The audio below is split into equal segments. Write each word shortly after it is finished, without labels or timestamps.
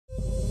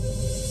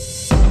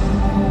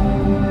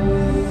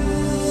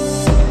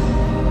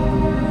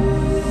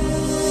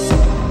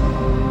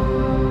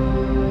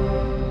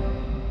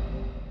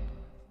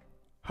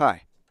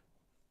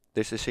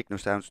This is Cigno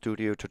Sound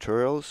Studio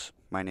Tutorials.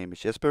 My name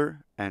is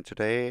Jesper, and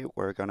today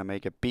we're gonna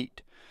make a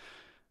beat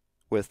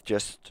with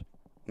just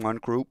one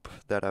group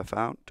that I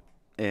found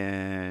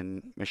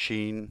in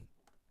Machine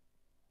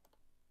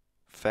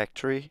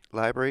Factory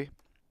library.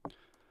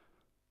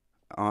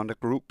 On the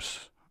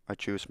groups, I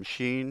choose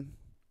Machine,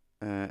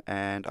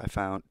 and I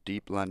found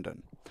Deep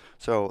London.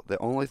 So the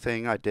only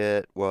thing I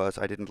did was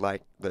I didn't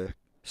like the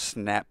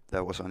snap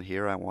that was on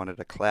here. I wanted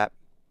a clap.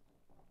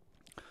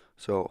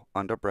 So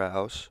under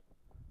Browse,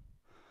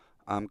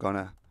 I'm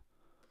gonna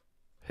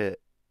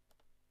hit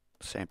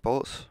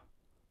Samples.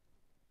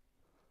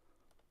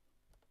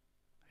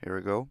 Here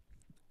we go.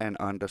 And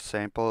under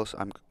Samples,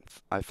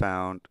 I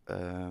found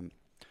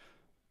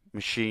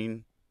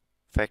Machine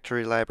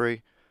Factory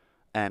library,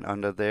 and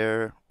under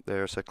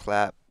there's a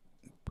clap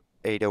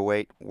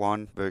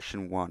 808.1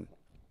 version 1,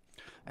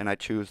 and I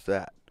choose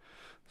that.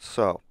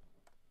 So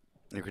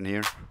you can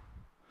hear.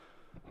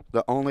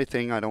 The only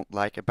thing I don't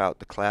like about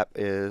the clap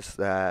is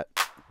that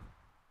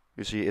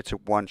you see it's a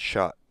one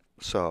shot.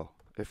 So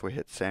if we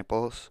hit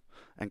Samples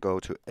and go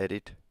to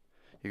Edit,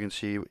 you can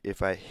see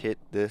if I hit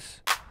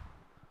this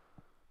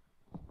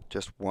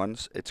just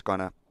once, it's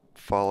gonna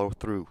follow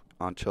through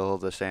until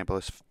the sample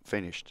is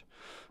finished.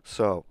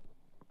 So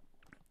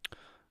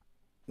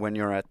when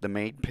you're at the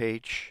main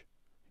page,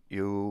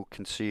 you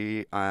can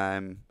see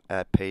I'm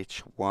at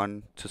page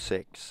 1 to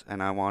 6,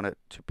 and I want it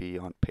to be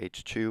on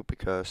page 2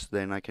 because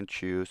then I can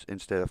choose,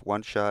 instead of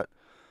one shot,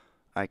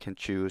 I can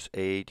choose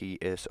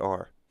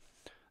ADSR,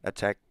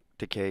 attack,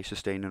 decay,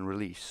 sustain, and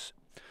release.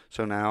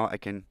 So now I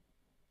can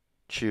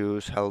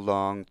choose how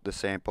long the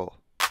sample.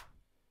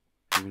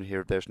 You can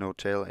hear there's no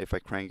tail. If I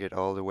crank it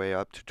all the way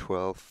up to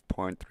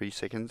 12.3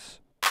 seconds,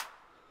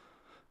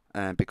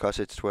 and because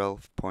it's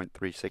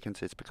 12.3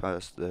 seconds, it's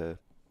because the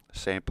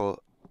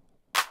sample,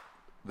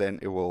 then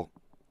it will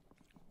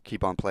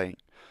keep on playing.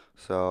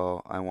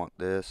 So I want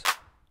this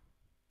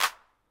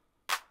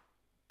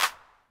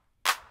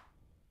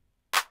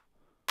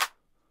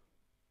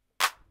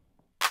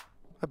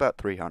about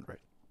 300.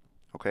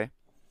 Okay.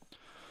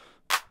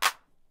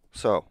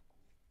 So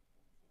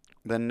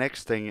the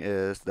next thing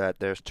is that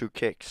there's two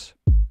kicks,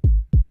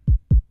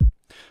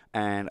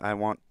 and I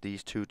want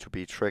these two to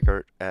be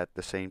triggered at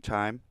the same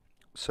time.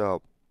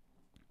 So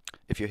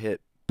if you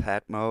hit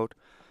pad mode,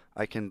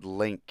 I can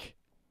link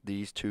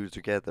these two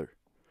together.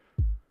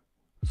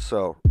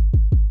 So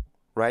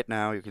right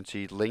now you can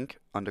see link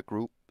on the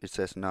group, it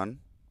says none.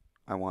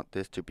 I want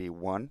this to be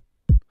 1.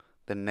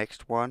 The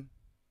next one,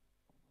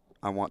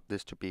 I want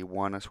this to be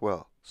 1 as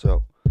well.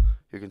 So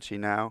you can see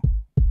now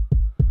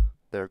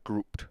they're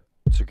grouped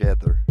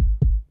together.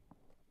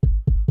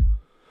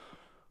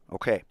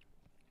 Okay.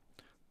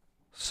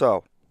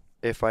 So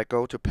if I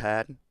go to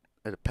pattern,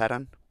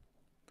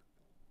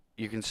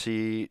 you can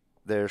see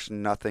there's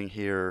nothing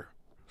here.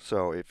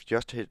 So if you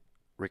just hit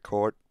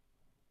record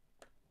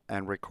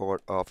and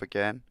record off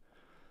again,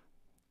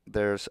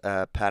 there's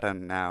a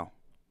pattern now,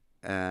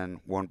 and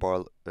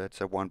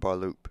it's a 1 bar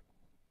loop.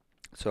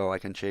 So I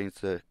can change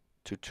the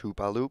to 2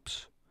 bar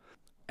loops,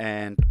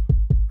 and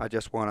I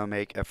just want to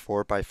make a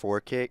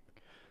 4x4 kick.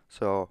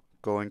 So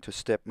going to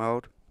step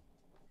mode.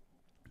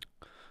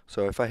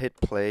 So if I hit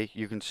play,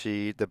 you can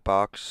see the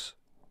box.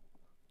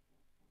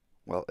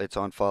 Well, it's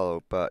on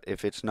follow, but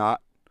if it's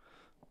not,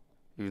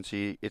 you can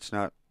see it's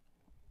not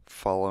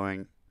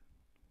following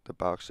the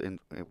box in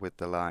with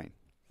the line.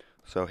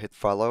 So hit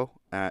follow,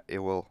 it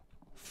will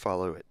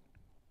follow it.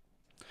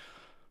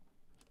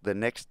 The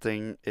next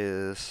thing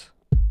is,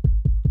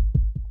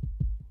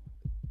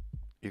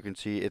 you can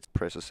see it's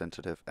pressure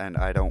sensitive, and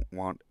I don't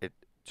want it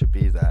to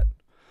be that.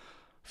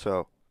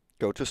 So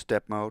go to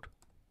step mode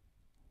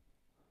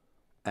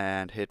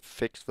and hit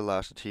fixed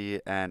velocity,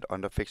 and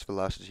under fixed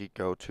velocity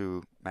go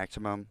to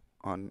maximum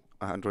on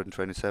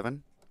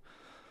 127.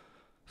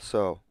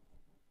 So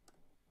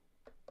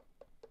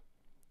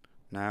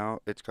now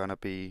it's gonna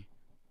be,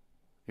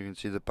 you can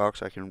see the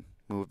box, I can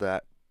move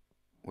that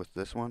with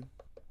this one.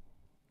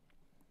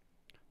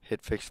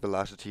 Hit fixed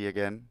velocity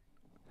again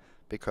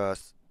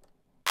because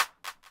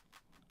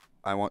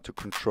I want to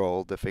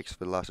control the fixed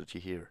velocity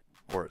here,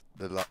 or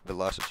the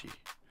velocity,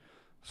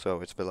 so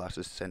it's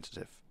velocity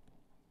sensitive.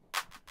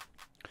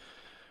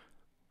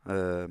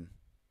 So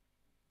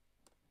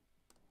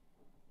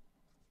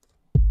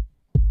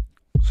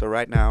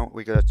right now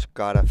we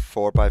got a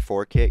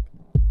 4x4 kick,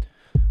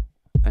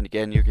 and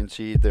again you can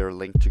see they're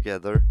linked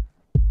together.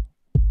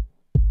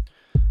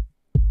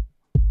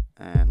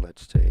 And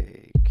let's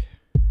take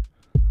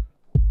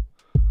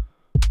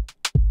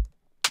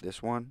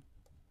this one,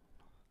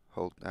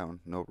 hold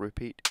down no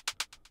repeat,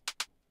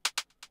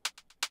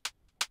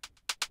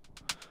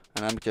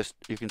 and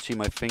you can see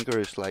my finger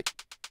is like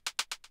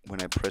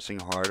when I'm pressing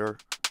harder.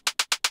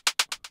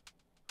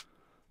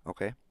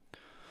 Okay.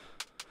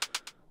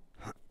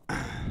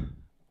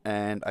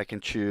 And I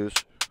can choose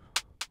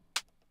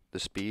the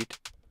speed.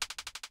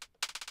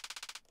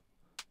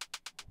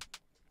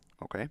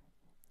 Okay.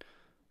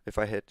 If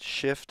I hit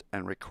shift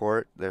and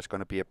record, there's going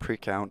to be a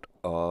pre-count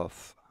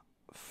of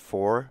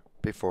 4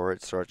 before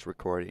it starts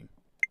recording.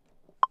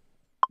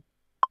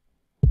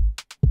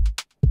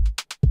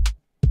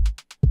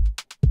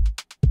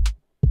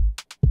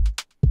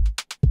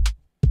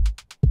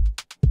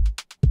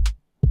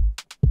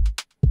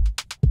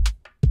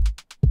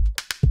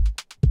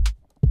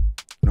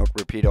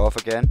 repeat off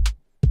again.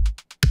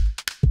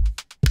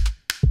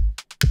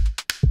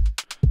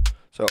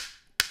 So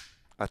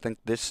I think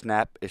this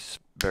snap is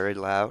very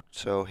loud,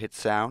 so hit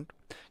sound.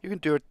 You can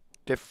do it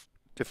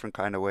different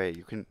kind of way.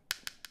 You can,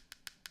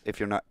 if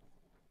you're not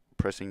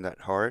pressing that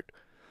hard,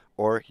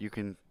 or you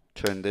can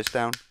turn this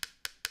down.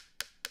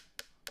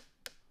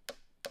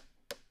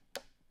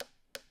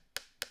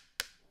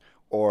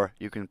 Or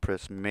you can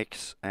press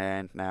mix,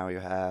 and now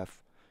you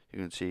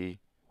can see,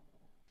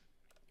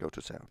 go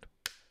to sound.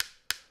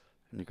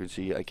 And you can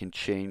see I can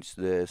change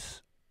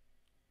this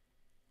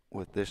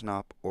with this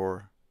knob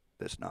or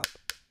this knob.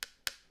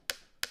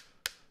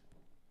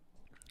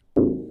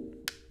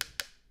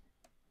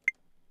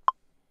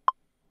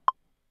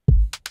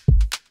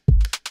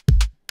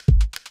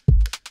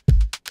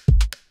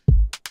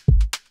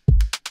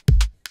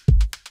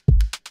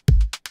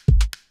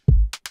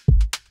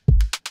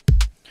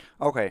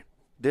 Okay,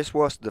 this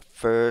was the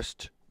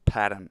first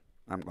pattern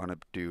I'm gonna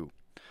do.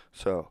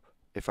 So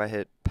if I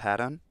hit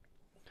pattern,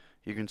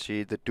 you can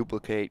see the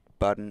duplicate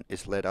button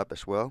is lit up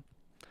as well.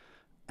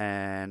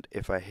 And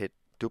if I hit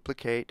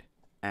duplicate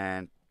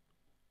and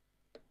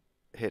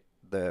hit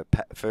the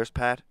first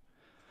pad,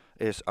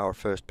 is our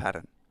first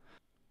pattern.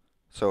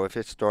 So if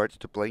it starts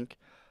to blink,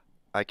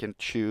 I can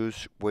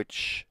choose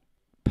which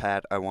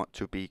pad I want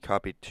to be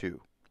copied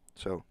to.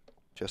 So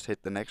just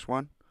hit the next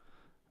one,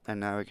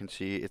 and now you can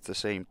see it's the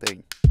same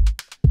thing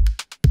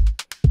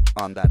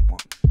on that one.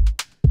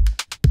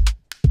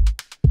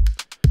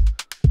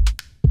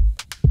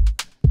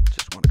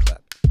 Just want to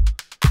clap.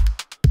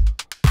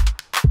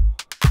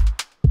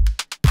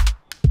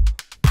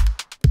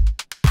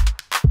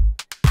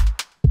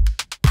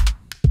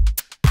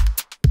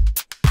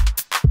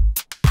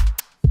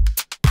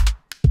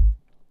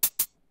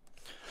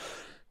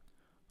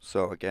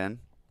 So again,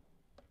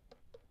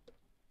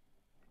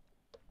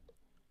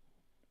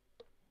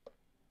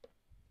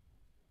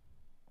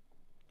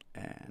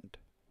 and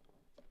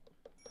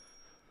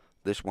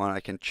this one I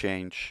can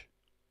change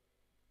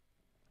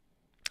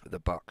the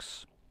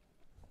box.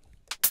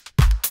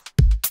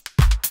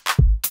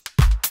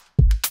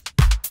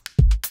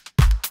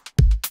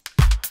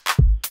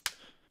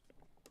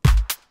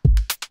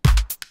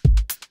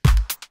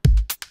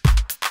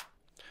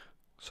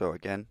 So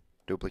again,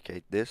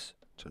 duplicate this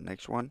to the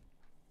next one.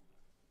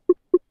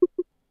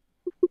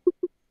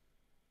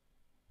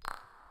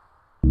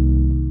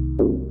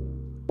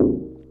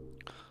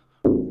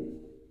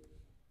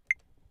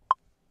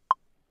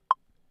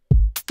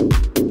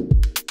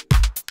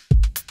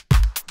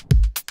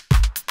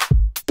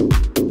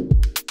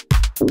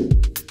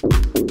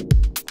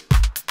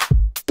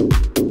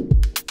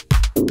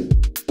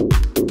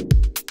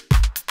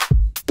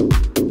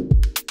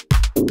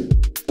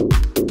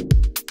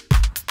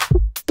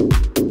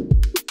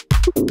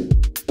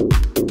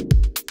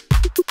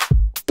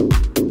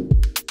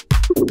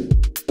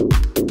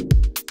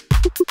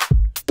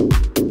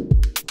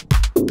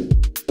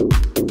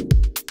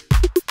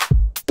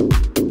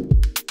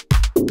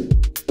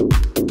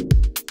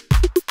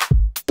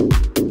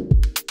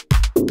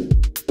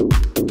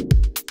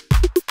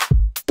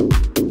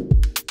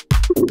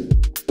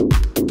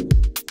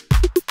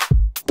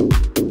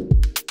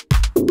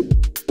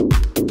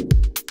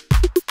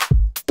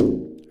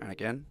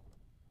 Again,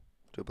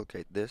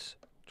 duplicate this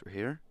to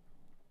here.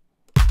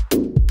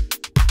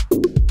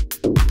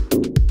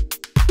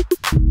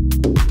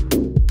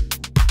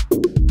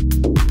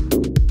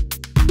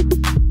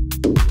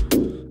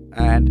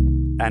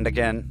 And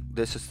again,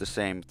 this is the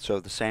same. So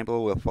the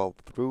sample will fall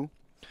through,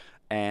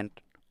 and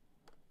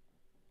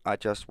I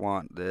just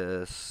want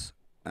this.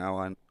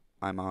 Now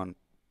I'm on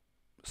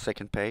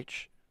second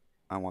page.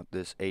 I want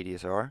this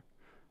ADSR.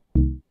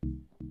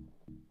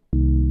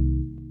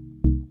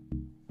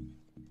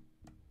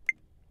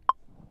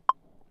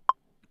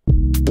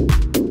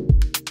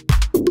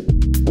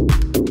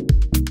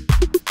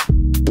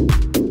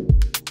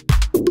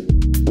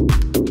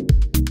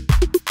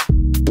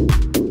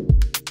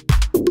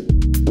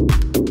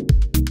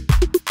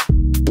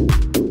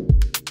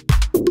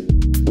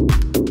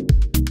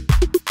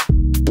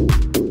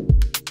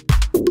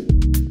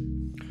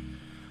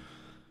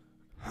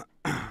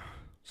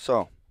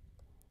 So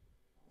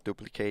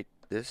duplicate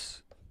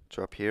this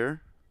to up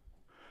here,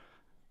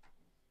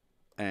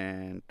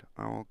 and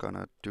I'm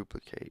gonna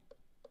duplicate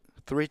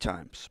 3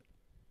 times.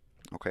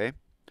 Okay,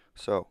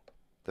 so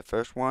the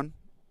first one,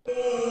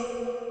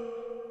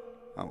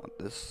 I want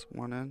this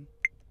one in.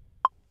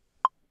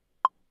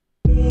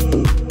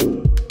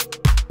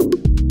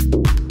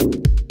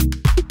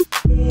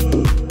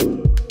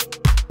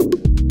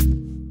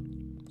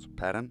 So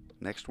pattern,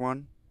 next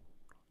one,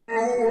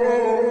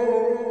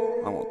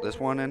 I want this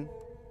one in.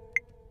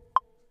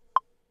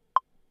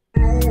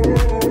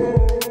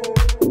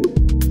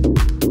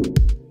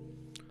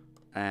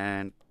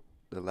 And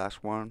the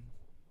last one,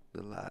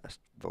 the last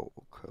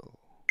vocal.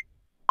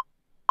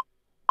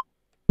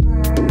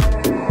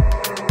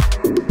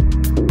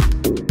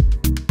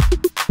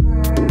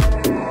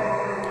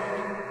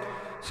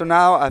 So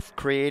now I've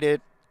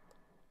created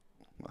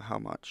how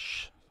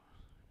much?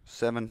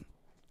 7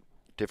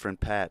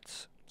 different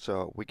pads.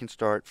 So we can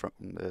start from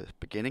the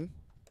beginning.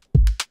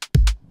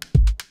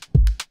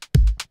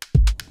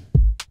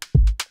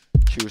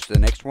 Choose the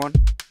next one.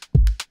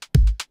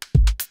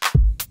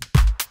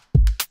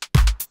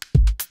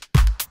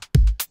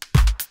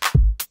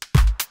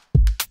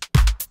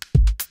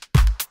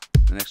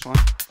 The next one.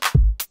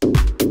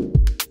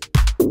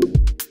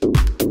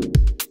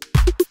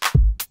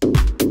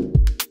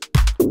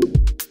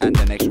 And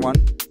the next one.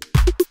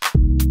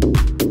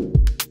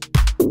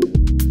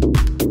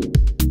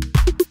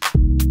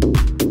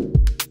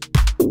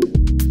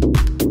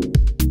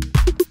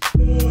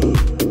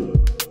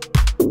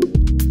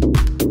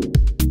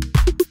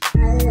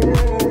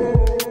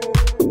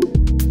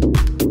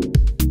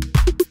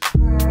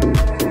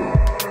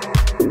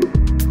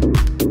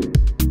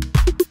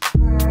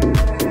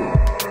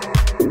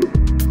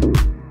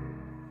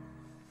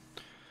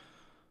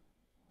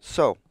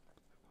 So,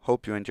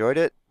 hope you enjoyed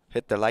it.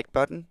 Hit the like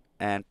button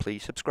and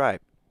please subscribe.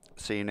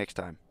 See you next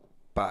time.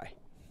 Bye.